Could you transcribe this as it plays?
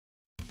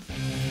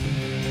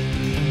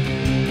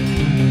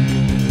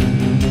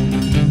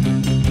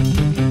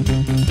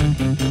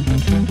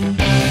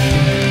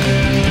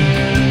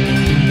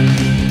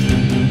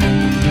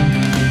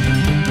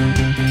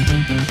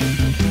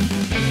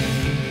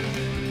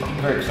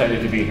very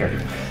excited to be here.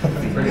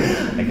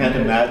 I can't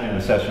imagine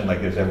a session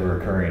like this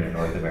ever occurring in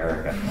North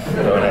America.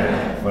 So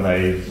when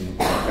I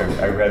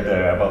read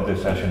about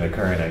this session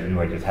occurring, I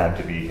knew I just had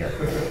to be here.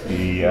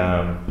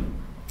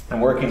 I'm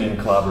working in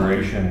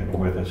collaboration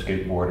with a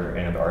skateboarder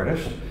and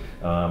artist.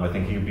 I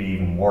think he'd be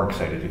even more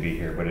excited to be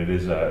here, but it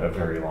is a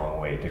very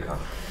long way to come.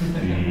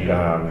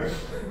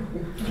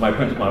 My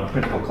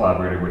principal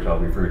collaborator, which I'll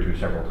refer to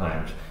several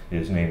times,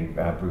 is named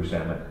Bruce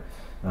Emmett.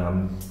 I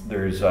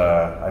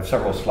have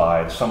several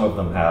slides. Several of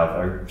them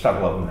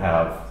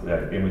have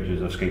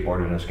images of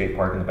skateboarders in a skate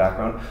park in the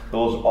background.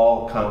 Those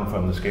all come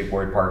from the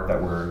skateboard park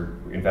that we're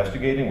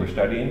investigating, we're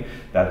studying.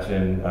 That's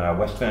in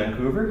West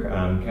Vancouver,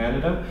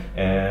 Canada,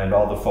 and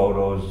all the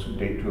photos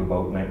date to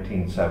about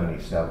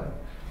 1977.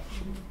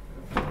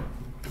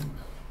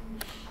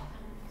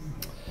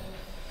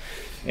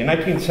 In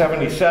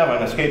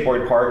 1977, a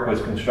skateboard park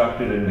was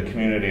constructed in the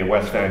community of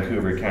West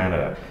Vancouver,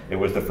 Canada. It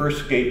was the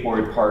first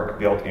skateboard park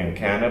built in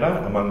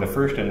Canada, among the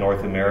first in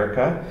North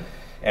America,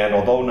 and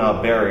although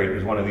now buried,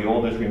 is one of the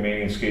oldest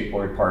remaining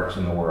skateboard parks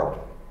in the world.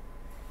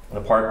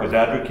 The park was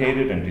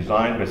advocated and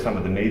designed by some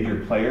of the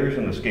major players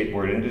in the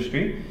skateboard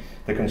industry.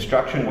 The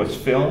construction was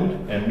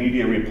filmed and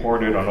media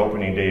reported on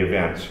opening day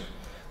events.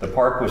 The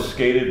park was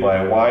skated by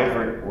a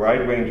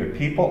wide range of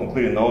people,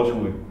 including those who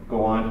would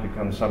go on to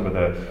become some of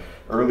the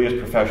earliest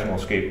professional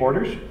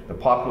skateboarders. The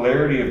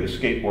popularity of the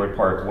skateboard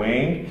park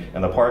waned,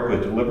 and the park was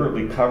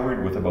deliberately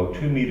covered with about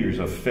 2 meters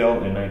of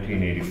fill in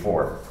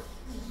 1984.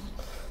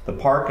 The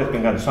park has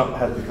become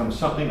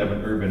something of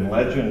an urban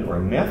legend or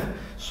myth,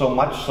 so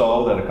much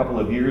so that a couple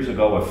of years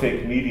ago a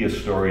fake media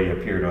story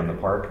appeared on the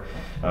park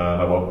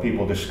about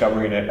people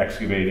discovering it,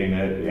 excavating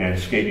it, and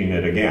skating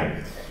it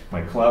again.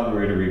 My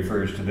collaborator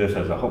refers to this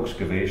as a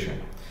hoaxcavation.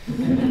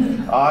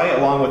 I,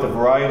 along with a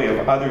variety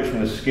of others from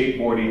the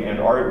skateboarding and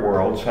art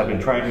worlds, have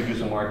been trying to do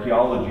some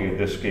archaeology at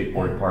this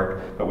skateboard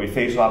park, but we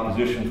face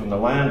opposition from the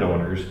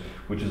landowners,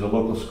 which is a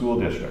local school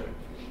district.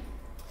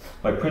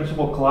 My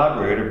principal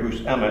collaborator,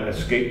 Bruce Emmett, a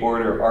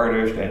skateboarder,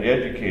 artist, and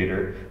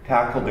educator,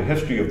 tackled the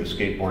history of the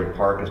skateboard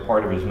park as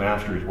part of his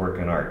master's work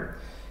in art.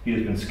 He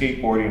has been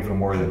skateboarding for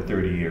more than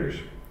 30 years.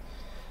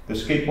 The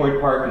skateboard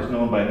park is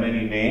known by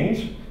many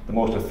names. The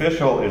most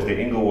official is the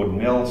Inglewood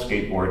Mill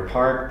Skateboard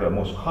Park. The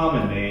most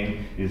common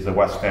name is the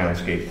West Van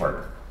Skate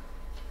Park.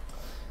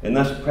 In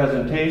this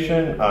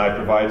presentation, I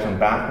provide some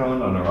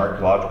background on our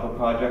archaeological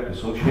project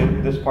associated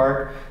with this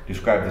park,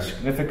 describe the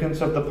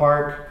significance of the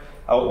park,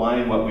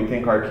 outline what we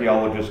think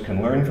archaeologists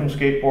can learn from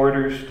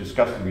skateboarders,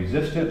 discuss the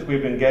resistance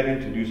we've been getting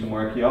to do some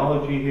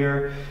archaeology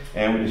here,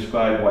 and we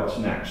describe what's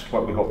next,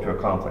 what we hope to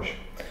accomplish.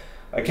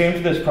 I came to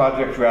this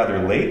project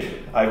rather late.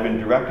 I've been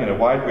directing a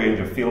wide range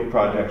of field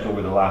projects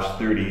over the last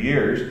 30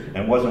 years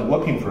and wasn't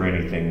looking for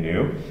anything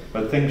new,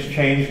 but things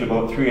changed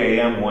about 3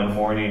 a.m. one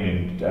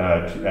morning in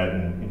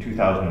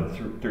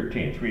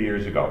 2013, 3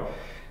 years ago.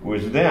 It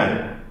was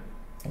then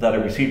that I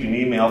received an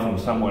email from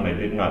someone I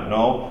did not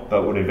know,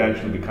 but would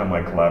eventually become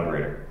my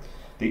collaborator.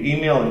 The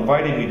email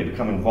invited me to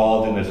become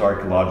involved in this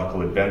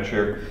archaeological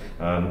adventure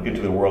into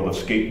the world of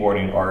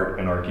skateboarding, art,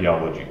 and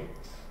archaeology.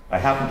 I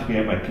happened to be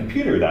at my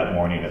computer that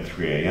morning at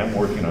 3 a.m.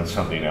 working on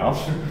something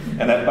else,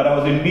 but I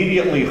was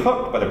immediately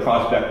hooked by the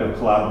prospect of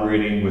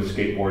collaborating with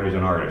skateboarders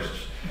and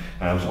artists.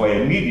 So I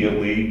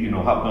immediately,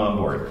 hopped on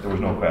board. There was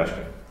no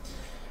question.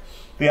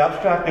 The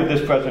abstract of this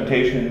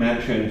presentation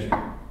mentions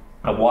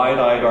a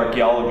wide-eyed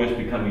archaeologist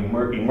becoming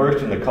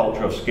immersed in the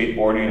culture of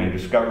skateboarding and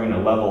discovering a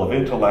level of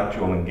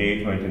intellectual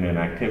engagement in an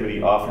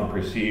activity often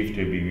perceived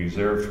to be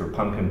reserved for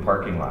punkin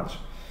parking lots.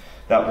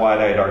 That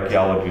wide-eyed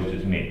archaeologist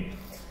is me.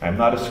 I'm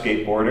not a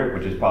skateboarder,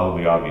 which is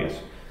probably obvious.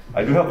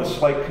 I do have a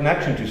slight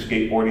connection to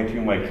skateboarding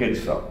through my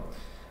kids, though.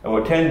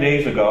 About 10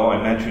 days ago,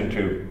 I mentioned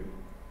to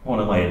one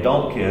of my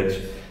adult kids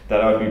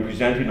that I would be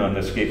presenting on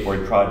this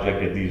skateboard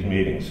project at these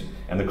meetings,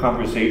 and the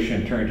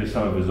conversation turned to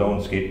some of his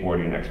own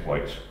skateboarding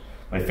exploits.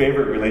 My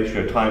favorite relates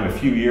to a time a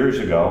few years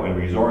ago in a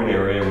resort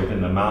area within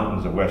the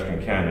mountains of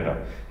Western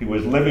Canada. He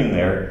was living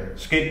there,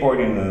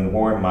 skateboarding in the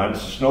warm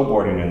months,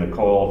 snowboarding in the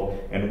cold,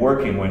 and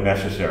working when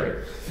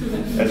necessary.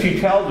 As he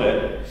tells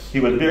it, he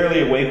was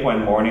barely awake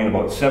one morning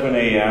about 7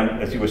 a.m.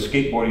 as he was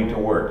skateboarding to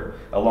work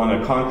along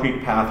a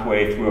concrete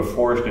pathway through a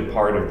forested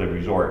part of the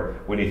resort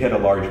when he hit a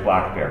large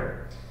black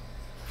bear.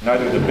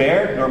 Neither the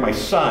bear nor my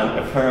son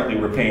apparently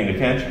were paying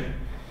attention.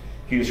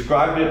 He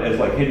described it as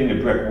like hitting a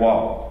brick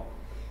wall.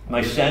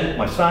 My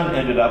son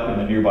ended up in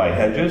the nearby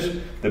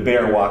hedges. The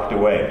bear walked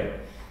away.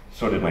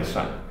 So did my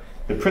son.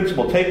 The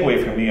principal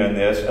takeaway for me on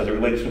this, as it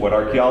relates to what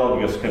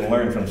archaeologists can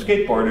learn from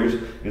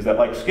skateboarders, is that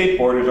like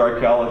skateboarders,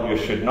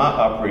 archaeologists should not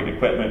operate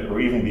equipment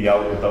or even be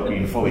out without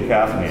being fully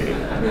caffeinated.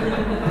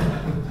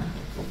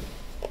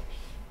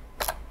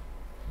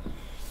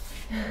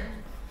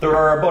 There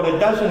are about a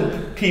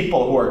dozen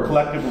people who are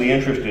collectively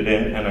interested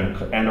in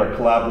and are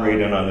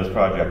collaborating on this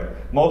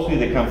project. Mostly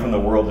they come from the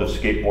worlds of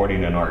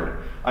skateboarding and art.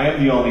 I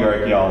am the only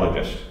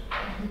archaeologist.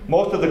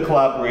 Most of the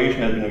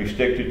collaboration has been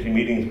restricted to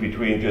meetings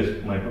between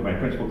just my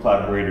principal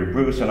collaborator,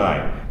 Bruce, and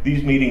I.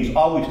 These meetings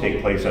always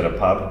take place at a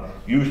pub,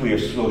 usually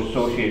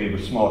associated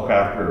with small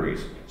craft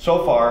breweries.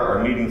 So far,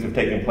 our meetings have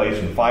taken place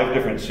in 5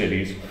 different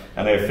cities,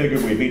 and I figure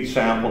we've each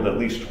sampled at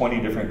least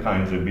 20 different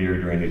kinds of beer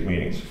during these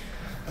meetings.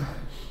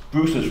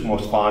 Bruce is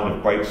most fond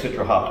of bright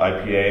citra-hopped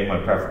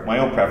IPA. My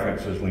own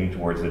preferences lean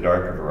towards the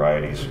darker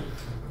varieties.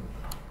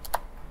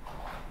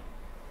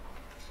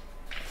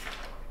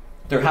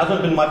 There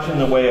hasn't been much in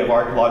the way of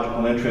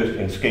archaeological interest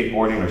in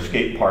skateboarding or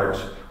skate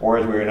parks, or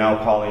as we are now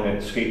calling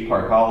it, skate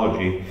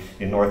parkology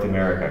in North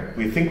America.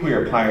 We think we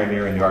are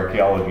pioneering the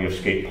archaeology of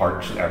skate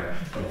parks there,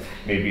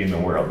 maybe in the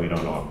world, we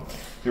don't know.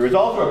 There is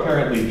also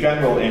apparently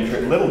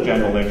little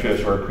general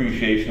interest or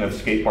appreciation of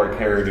skate park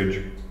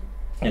heritage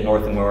in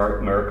North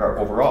America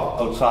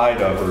overall,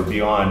 outside of or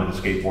beyond the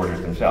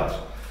skateboarders themselves.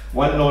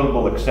 One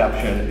notable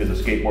exception is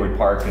a skateboard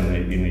park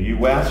in the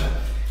US.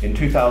 In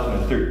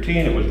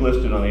 2013, it was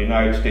listed on the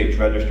United States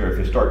Register of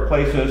Historic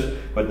Places,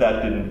 but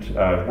that didn't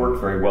work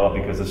very well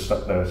because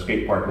the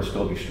skate park was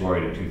still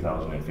destroyed in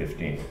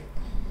 2015.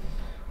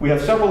 We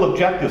have several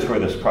objectives for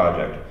this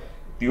project.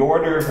 The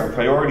order of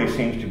priority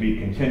seems to be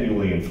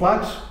continually in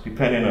flux,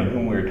 depending on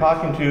whom we're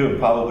talking to and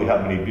probably how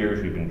many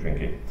beers we've been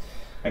drinking.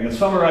 I can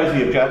summarize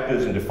the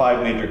objectives into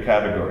 5 major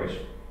categories.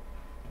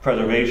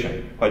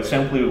 Preservation. Quite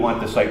simply, we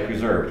want the site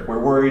preserved. We're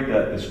worried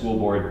that the school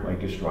board might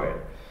destroy it.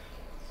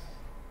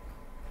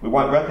 We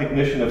want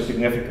recognition of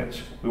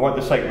significance. We want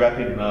the site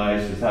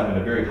recognized as having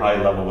a very high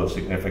level of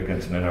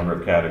significance in a number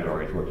of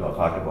categories, which I'll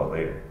talk about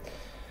later.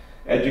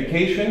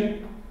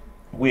 Education.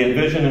 We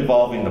envision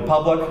involving the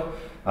public,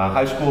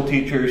 high school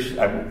teachers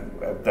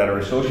that are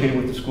associated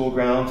with the school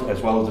grounds,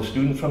 as well as the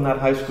students from that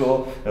high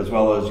school, as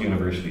well as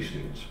university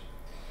students.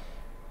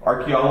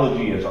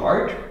 Archaeology is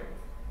art.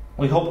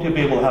 We hope to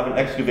be able to have an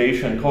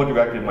excavation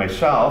co-directed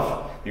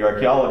myself, the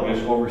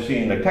archaeologist,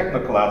 overseeing the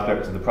technical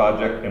aspects of the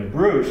project, and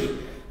Bruce,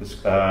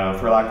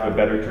 for lack of a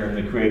better term,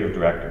 the creative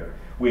director.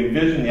 We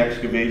envision the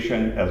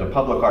excavation as a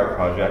public art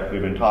project.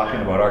 We've been talking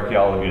about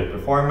archaeology as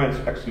performance,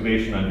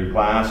 excavation under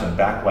glass, and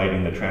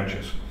backlighting the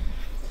trenches.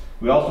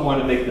 We also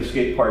want to make the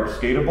skate park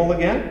skatable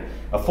again.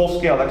 A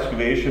full-scale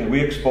excavation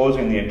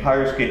re-exposing the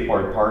entire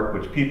skateboard park,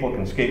 which people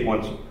can skate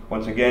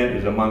once again,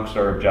 is amongst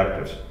our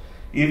objectives.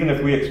 Even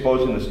if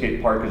re-exposing the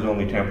skate park is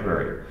only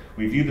temporary.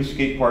 We view the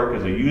skate park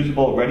as a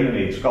usable,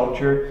 ready-made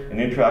sculpture, an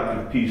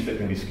interactive piece that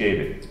can be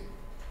skated.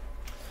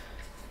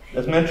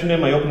 As mentioned in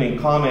my opening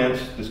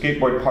comments, the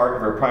skateboard park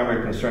of our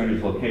primary concern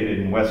is located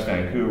in West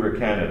Vancouver,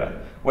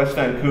 Canada. West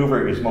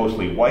Vancouver is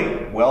mostly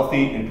white,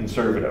 wealthy, and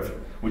conservative,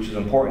 which is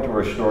important to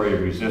our story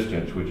of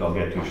resistance, which I'll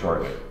get to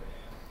shortly.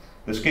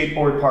 The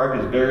skateboard park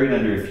is buried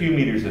under a few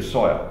meters of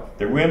soil.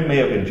 The rim may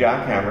have been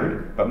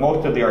jackhammered, but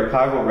most of the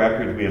archival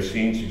records we have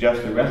seen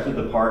suggest the rest of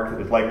the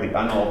park is likely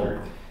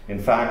unaltered. In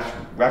fact,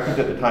 records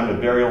at the time of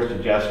burial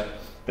suggest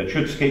that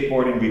should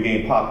skateboarding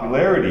regain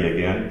popularity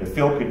again, the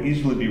fill could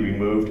easily be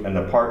removed and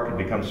the park could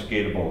become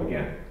skatable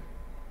again.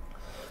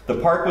 The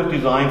park was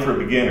designed for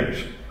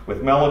beginners,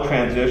 with mellow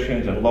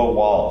transitions and low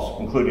walls,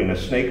 including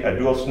a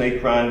dual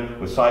snake run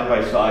with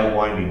side-by-side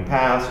winding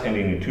paths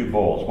ending in 2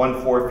 bowls,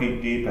 one 4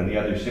 feet deep and the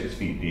other 6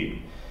 feet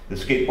deep. The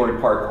skateboard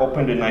park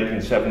opened in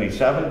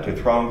 1977 to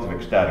throngs of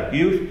ecstatic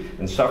youth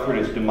and suffered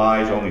its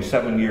demise only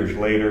 7 years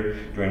later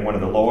during one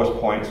of the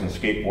lowest points in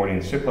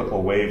skateboarding's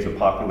cyclical waves of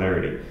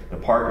popularity. The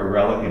park, a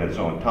relic in its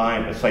own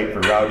time, a site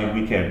for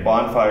rowdy weekend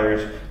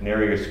bonfires, an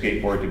area of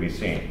skateboard to be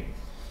seen.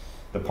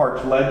 The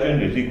park's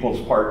legend is equals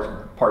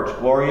parts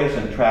glorious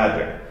and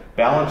tragic.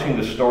 Balancing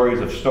the stories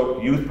of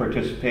stoked youth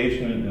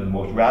participation in the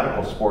most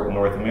radical sport in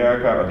North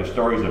America are the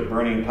stories of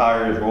burning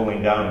tires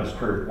rolling down its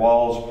curved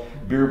walls,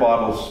 beer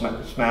bottles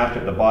smashed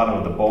at the bottom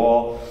of the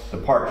bowl, the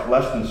park's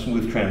less than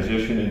smooth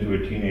transition into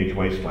a teenage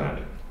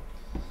wasteland.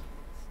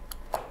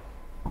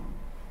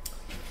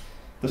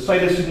 The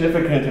site is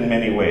significant in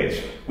many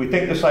ways. We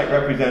think the site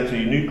represents a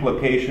unique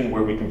location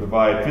where we can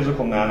provide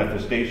physical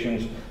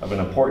manifestations of an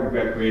important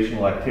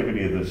recreational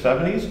activity of the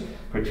 70s,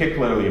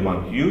 particularly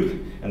among youth,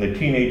 and the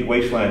teenage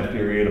wasteland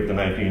period of the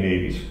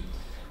 1980s.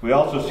 We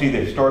also see the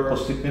historical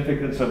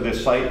significance of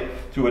this site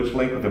through its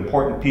link with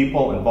important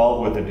people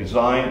involved with the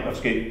design of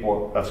skate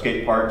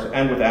parks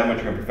and with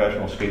amateur and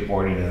professional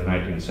skateboarding in the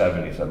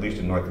 1970s, at least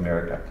in North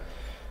America.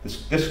 This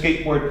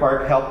skateboard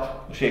park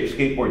helped shape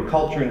skateboard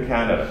culture in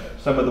Canada.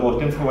 Some of the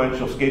most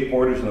influential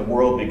skateboarders in the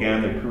world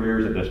began their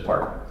careers at this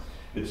park.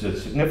 It's a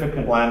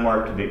significant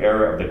landmark to the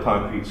era of the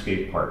concrete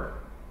skate park.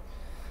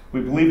 We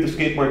believe the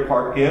skateboard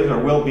park is or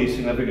will be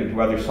significant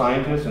to other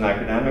scientists and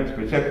academics,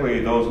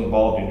 particularly those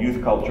involved in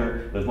youth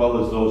culture, as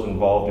well as those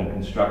involved in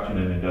construction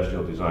and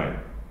industrial design.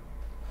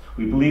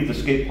 We believe the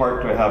skate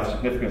park to have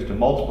significance to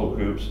multiple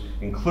groups,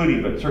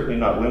 including but certainly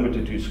not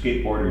limited to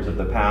skateboarders of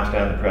the past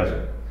and the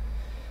present.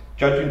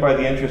 Judging by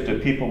the interest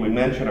of people we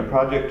mention a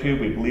project to,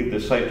 we believe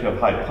this site to have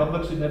high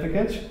public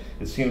significance.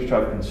 It seems to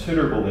have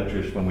considerable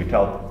interest when we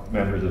tell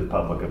members of the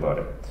public about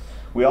it.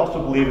 We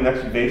also believe an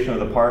excavation of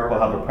the park will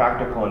have a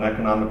practical and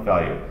economic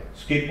value.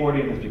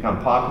 Skateboarding has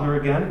become popular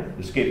again.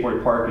 The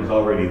skateboard park is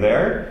already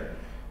there.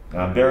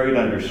 buried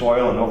under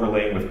soil and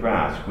overlain with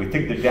grass. We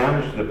think the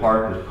damage to the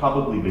park has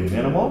probably been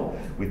minimal.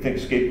 We think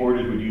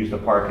skateboarders would use the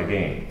park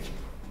again.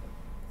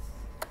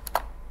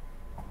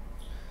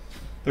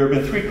 There have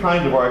been three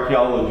kinds of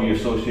archaeology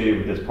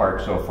associated with this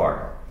park so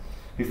far.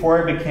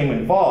 Before I became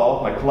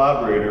involved, my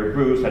collaborator,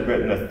 Bruce, had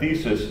written a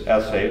thesis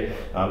essay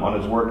on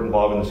his work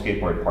involving the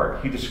skateboard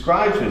park. He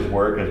describes his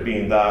work as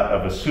being that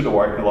of a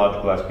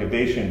pseudo-archaeological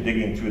excavation,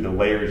 digging through the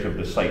layers of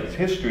the site's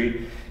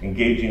history,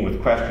 engaging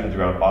with questions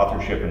around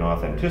authorship and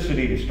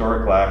authenticity,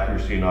 historical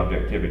accuracy, and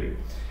objectivity.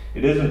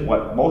 It isn't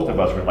what most of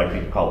us would likely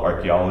to call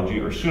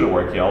archaeology or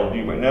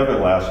pseudo-archaeology, but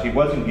nevertheless, he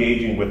was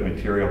engaging with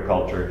material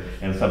culture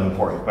and some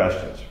important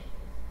questions.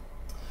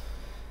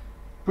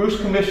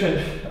 Bruce commissioned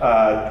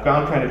a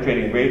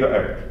ground-penetrating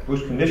radar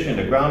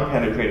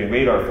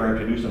firm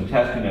to do some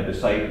testing at the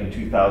site in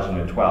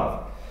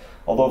 2012.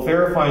 Although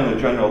verifying the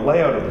general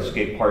layout of the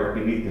skate park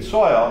beneath the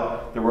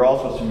soil, there were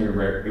also some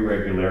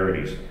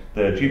irregularities.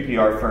 The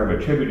GPR firm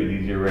attributed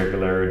these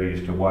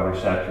irregularities to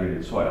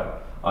water-saturated soil.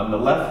 On the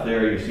left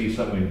there, you see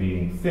someone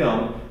being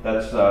filmed.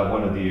 That's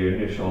one of the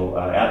initial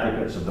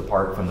advocates of the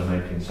park from the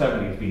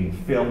 1970s being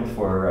filmed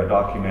for a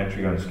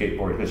documentary on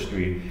skateboard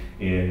history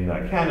in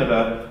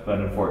Canada, but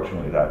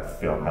unfortunately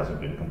that film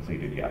hasn't been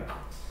completed yet.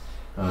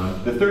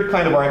 The third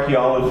kind of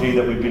archaeology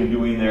that we've been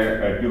doing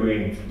there,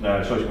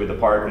 associated with the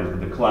park, is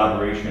the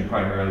collaboration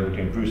primarily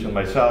between Bruce and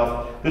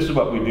myself. This is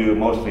what we do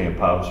mostly in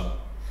pubs.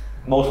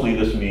 Mostly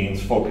this means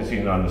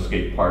focusing on the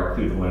skate park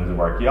through the lens of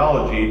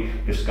archaeology,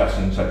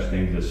 discussing such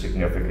things as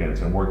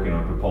significance, and working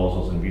on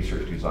proposals and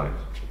research designs.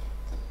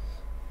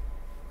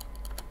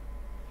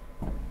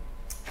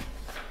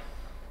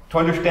 To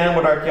understand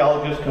what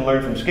archaeologists can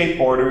learn from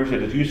skateboarders,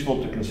 it is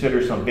useful to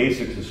consider some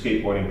basics of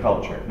skateboarding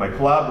culture. My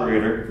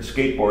collaborator, the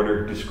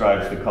skateboarder,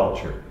 describes the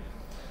culture.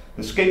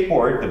 The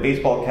skateboard, the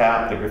baseball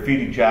cap, the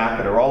graffiti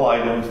jacket are all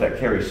items that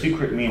carry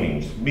secret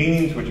meanings,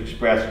 meanings which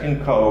express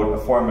in code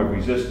a form of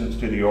resistance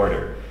to the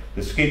order.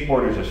 The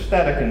skateboarder's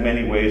aesthetic in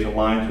many ways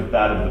aligns with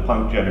that of the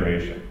punk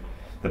generation.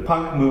 The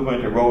punk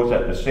movement arose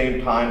at the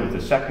same time with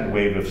the second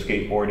wave of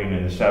skateboarding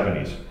in the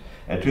 70s,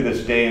 and to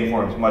this day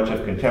informs much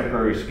of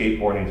contemporary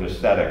skateboarding's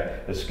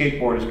aesthetic, as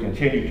skateboarders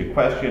continue to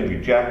question,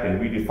 reject,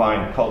 and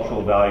redefine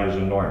cultural values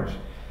and norms.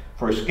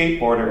 For a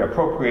skateboarder,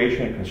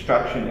 appropriation,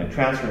 construction, and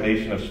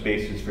transformation of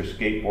spaces for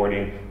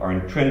skateboarding are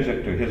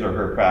intrinsic to his or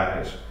her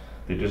practice.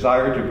 The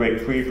desire to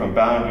break free from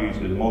boundaries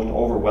is the most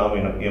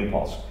overwhelming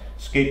impulse.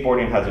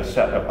 Skateboarding has a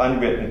set of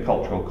unwritten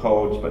cultural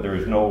codes, but there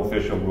is no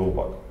official rule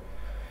book.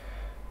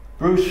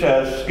 Bruce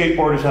says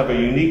skateboarders have a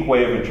unique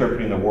way of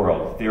interpreting the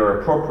world. They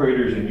are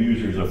appropriators and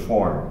users of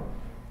form.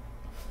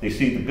 They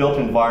see the built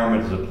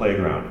environment as a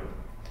playground.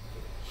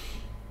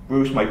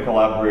 Bruce, my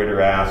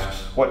collaborator,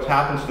 asks, what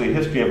happens to the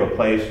history of a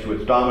place, to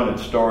its dominant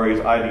stories,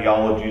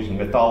 ideologies, and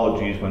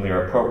mythologies when they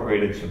are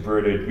appropriated,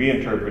 subverted,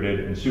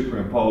 reinterpreted, and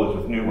superimposed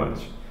with new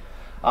ones?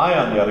 I,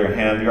 on the other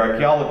hand, the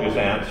archaeologist,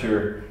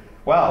 answer,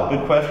 wow,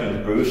 good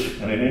questions,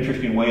 Bruce, and an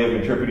interesting way of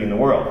interpreting the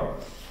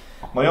world.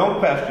 My own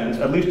questions,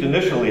 at least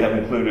initially, have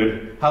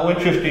included, how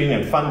interesting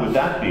and fun would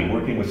that be,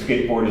 working with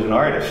skateboarders and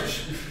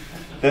artists?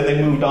 Then they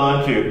moved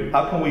on to,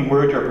 how can we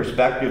merge our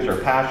perspectives, our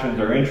passions,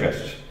 our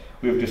interests?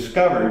 We have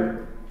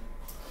discovered,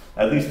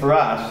 at least for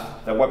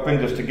us, that what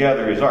brings us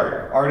together is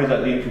art. Art is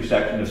at the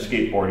intersection of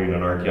skateboarding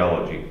and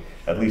archaeology,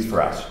 at least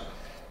for us.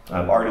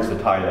 Art is the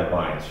tie that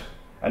binds.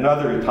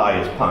 Another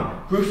tie is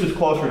punk. Bruce is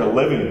closer to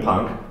living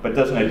punk, but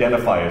doesn't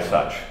identify as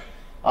such.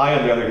 I,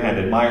 on the other hand,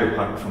 admire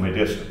punk from a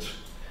distance.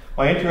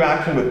 My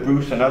interaction with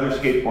Bruce and other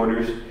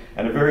skateboarders,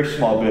 and a very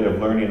small bit of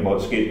learning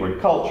about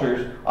skateboard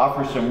cultures,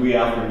 offers some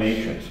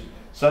reaffirmations,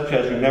 such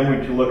as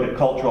remembering to look at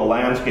cultural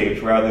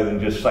landscapes rather than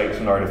just sites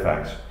and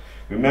artifacts.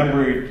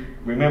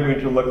 Remembering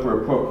to look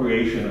for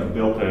appropriation of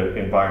built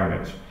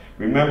environments.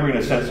 Remembering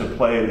a sense of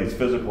play leaves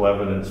physical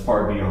evidence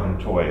far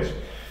beyond toys.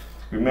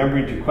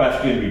 Remembering to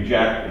question,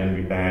 reject, and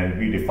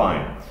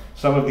redefine.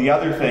 Some of the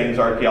other things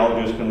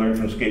archaeologists can learn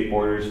from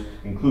skateboarders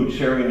include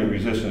sharing the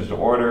resistance to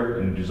order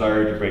and the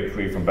desire to break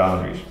free from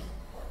boundaries.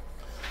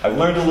 I've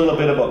learned a little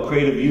bit about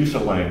creative use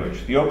of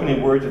language. The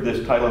opening words of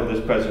this title of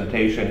this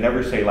presentation,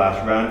 Never Say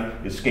Last Run,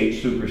 is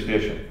skate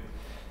superstition.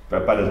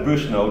 But as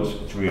Bruce notes,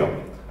 it's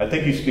real. I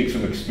think he speaks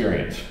from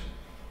experience.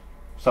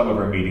 Some of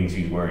our meetings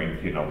he's wearing,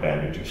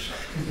 bandages.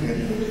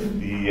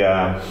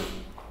 The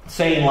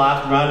saying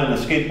last run in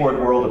the skateboard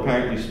world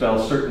apparently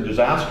spells certain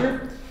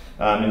disaster,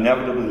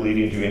 inevitably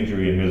leading to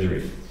injury and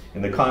misery.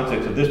 In the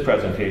context of this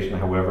presentation,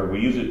 however, we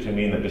use it to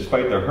mean that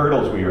despite the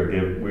hurdles we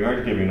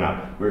aren't giving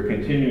up, we're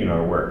continuing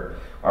our work.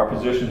 Our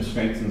position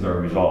strengthens our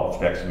resolve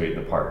to excavate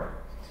the park.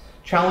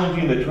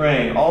 Challenging the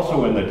terrain,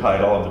 also in the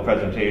title of the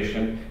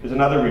presentation, is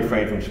another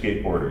refrain from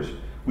skateboarders.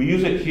 We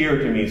use it here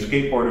to mean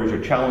skateboarders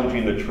are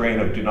challenging the terrain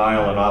of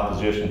denial and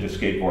opposition to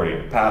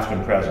skateboarding, past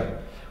and present.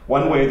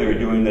 One way they're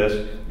doing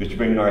this is to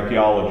bring an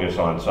archaeologist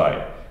on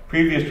site.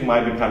 Previous to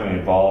my becoming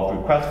involved,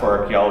 requests for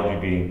archaeology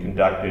being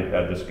conducted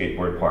at the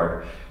skateboard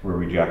park were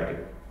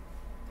rejected.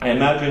 I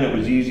imagine it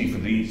was easy for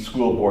the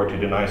school board to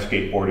deny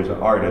skateboarders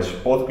and artists,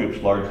 both groups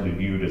largely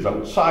viewed as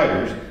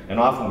outsiders and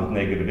often with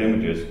negative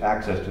images,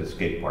 access to the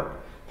skate park.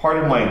 Part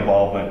of my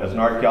involvement as an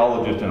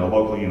archaeologist in a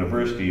local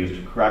university is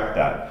to correct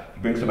that, to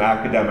bring some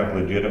academic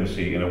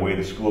legitimacy in a way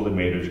the school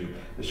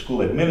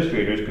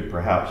administrators could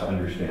perhaps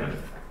understand.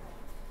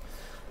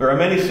 There are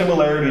many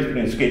similarities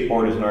between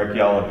skateboarders and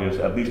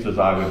archaeologists, at least as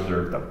I've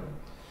observed them.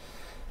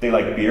 They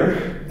like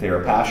beer, they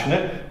are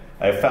passionate.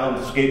 I've found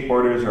that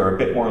skateboarders are a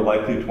bit more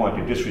likely to want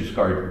to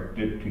disregard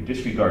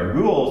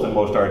rules than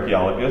most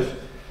archaeologists.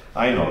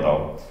 I know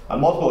though.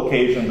 On multiple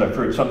occasions I've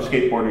heard some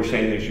skateboarders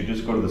saying they should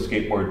just go to the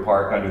skateboard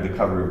park under the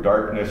cover of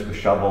darkness with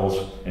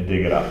shovels and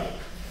dig it up.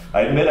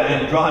 I admit I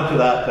am drawn to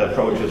that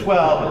approach as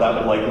well, but that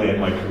would likely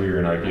end my career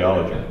in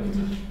archaeology.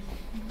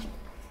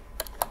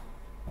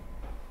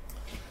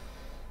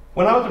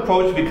 When I was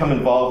approached to become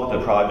involved with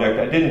the project,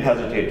 I didn't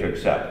hesitate to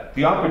accept.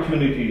 The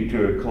opportunity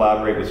to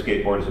collaborate with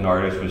skateboarders and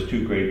artists was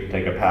too great to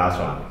take a pass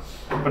on.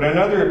 But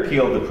another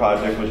appeal of the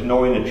project was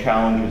knowing the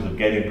challenges of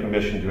getting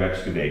permission to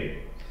excavate.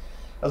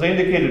 As I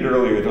indicated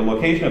earlier, the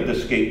location of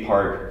this skate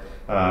park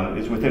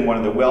is within one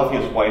of the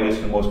wealthiest,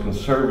 whitest, and most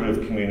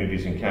conservative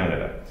communities in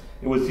Canada.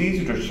 It was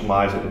easy to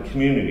surmise that the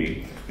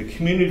community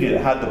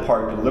that had the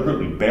park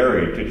deliberately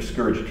buried to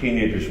discourage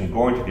teenagers from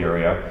going to the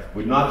area,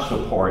 would not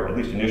support, at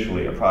least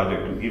initially, a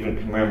project to even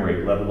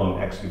commemorate, let alone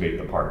excavate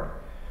the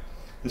park.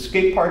 The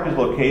skate park is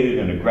located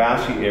in a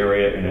grassy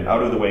area in an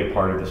out-of-the-way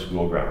part of the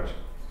school grounds.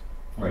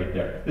 Right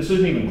there. This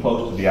isn't even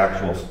close to the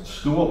actual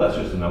school, that's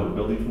just an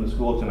outbuilding from the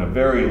school. It's in a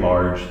very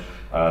large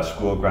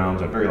school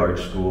grounds, a very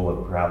large school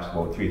of perhaps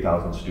about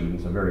 3,000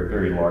 students, a very,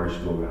 very large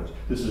school grounds.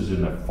 This is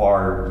in the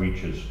far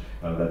reaches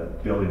of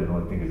that building I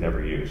don't think is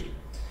ever used.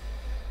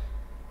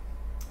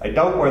 I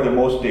doubt whether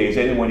most days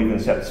anyone even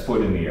sets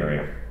foot in the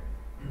area.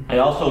 I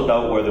also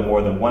doubt whether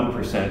more than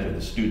 1% of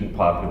the student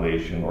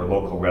population or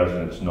local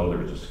residents know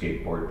there is a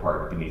skateboard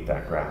park beneath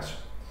that grass.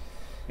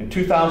 In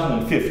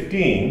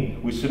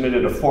 2015, we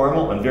submitted a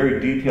formal and very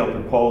detailed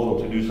proposal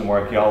to do some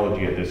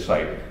archaeology at this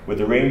site, with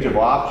a range of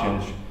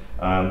options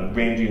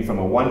ranging from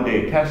a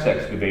one-day test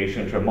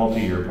excavation to a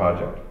multi-year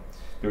project.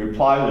 The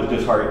reply was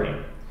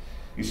disheartening.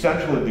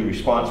 Essentially, the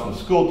response from the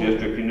school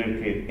district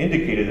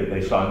indicated that they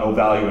saw no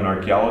value in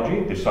archaeology,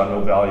 they saw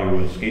no value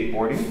in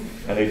skateboarding,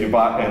 and they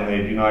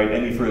denied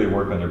any further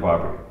work on their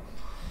property.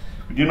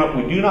 We do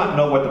not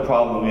know what the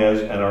problem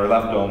is and are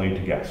left only to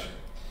guess.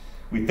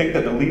 We think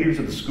that the leaders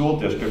of the school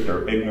district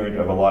are ignorant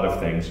of a lot of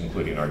things,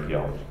 including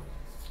archaeology,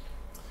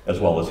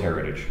 as well as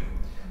heritage.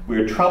 We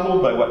are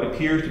troubled by what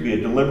appears to be a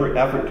deliberate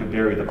effort to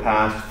bury the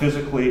past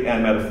physically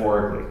and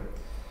metaphorically.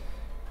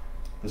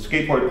 The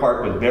skateboard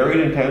park was buried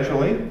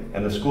intentionally,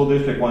 and the school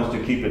district wants to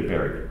keep it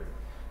buried.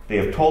 They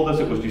have told us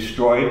it was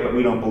destroyed, but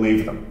we don't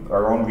believe them.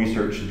 Our own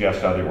research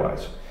suggests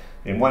otherwise.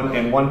 In one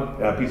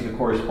piece of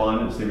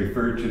correspondence, they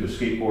referred to the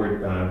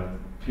skateboard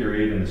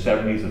period in the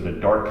 70s as a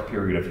dark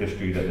period of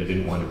history that they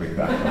didn't want to bring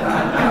back.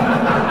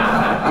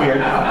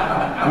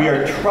 We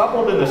are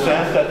troubled in the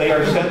sense that they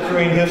are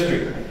censoring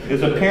history. It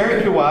is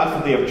apparent to us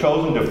that they have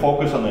chosen to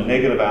focus on the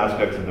negative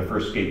aspects of the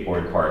first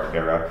skateboard park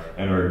era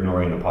and are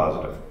ignoring the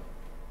positive.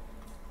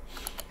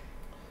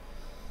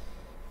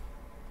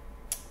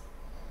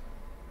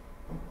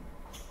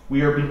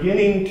 We are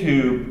beginning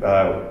the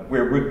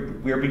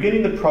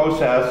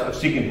process of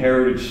seeking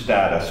heritage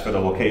status for the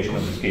location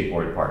of the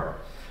skateboard park.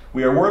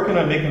 We are working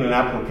on making an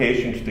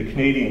application to the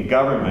Canadian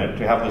government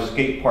to have the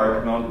skate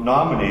park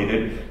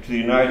nominated to the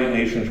United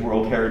Nations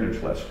World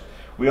Heritage List.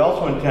 We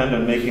also intend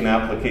on making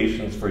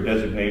applications for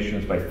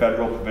designations by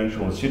federal,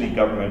 provincial, and city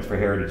governments for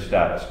heritage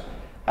status.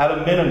 At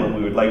a minimum,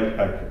 we would like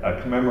a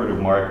commemorative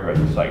marker at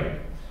the site.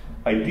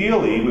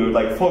 Ideally, we would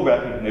like full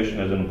recognition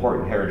as an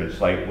important heritage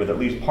site with at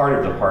least part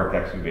of the park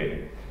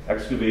excavated.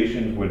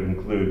 Excavations would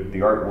include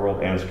the art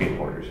world and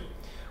skateboarders.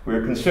 We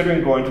are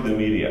considering going to the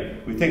media.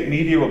 We think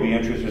media will be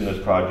interested in this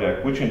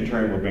project, which in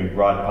turn will bring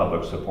broad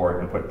public support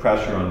and put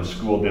pressure on the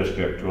school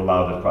district to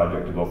allow this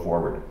project to go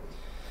forward.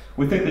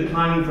 We think the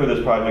timing for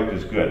this project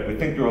is good. We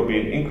think there will be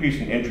an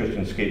increase in interest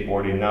in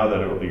skateboarding now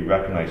that it will be a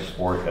recognized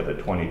sport at the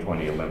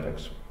 2020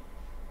 Olympics.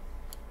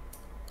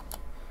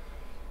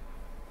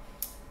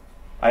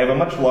 I have a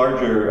much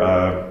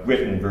larger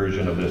written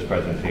version of this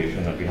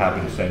presentation. I'd be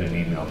happy to send an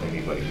email to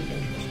anybody who's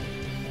interested.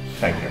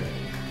 Thank you.